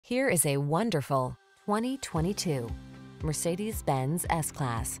Here is a wonderful 2022 Mercedes-Benz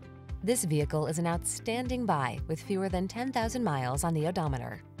S-Class. This vehicle is an outstanding buy with fewer than 10,000 miles on the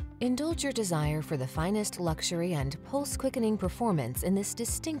odometer. Indulge your desire for the finest luxury and pulse-quickening performance in this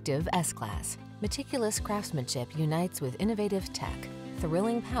distinctive S-Class. Meticulous craftsmanship unites with innovative tech,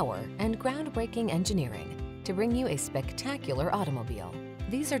 thrilling power, and groundbreaking engineering to bring you a spectacular automobile.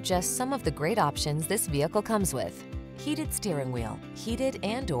 These are just some of the great options this vehicle comes with: heated steering wheel, heated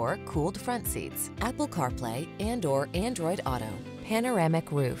and/or cooled front seats, Apple CarPlay and/or Android Auto,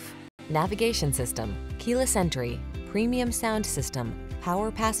 panoramic roof, navigation system, keyless entry, premium sound system, power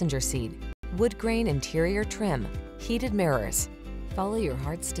passenger seat, wood grain interior trim, heated mirrors. Follow your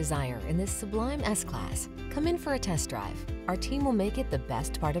heart's desire in this sublime S-Class. Come in for a test drive. Our team will make it the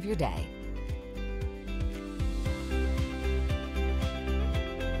best part of your day.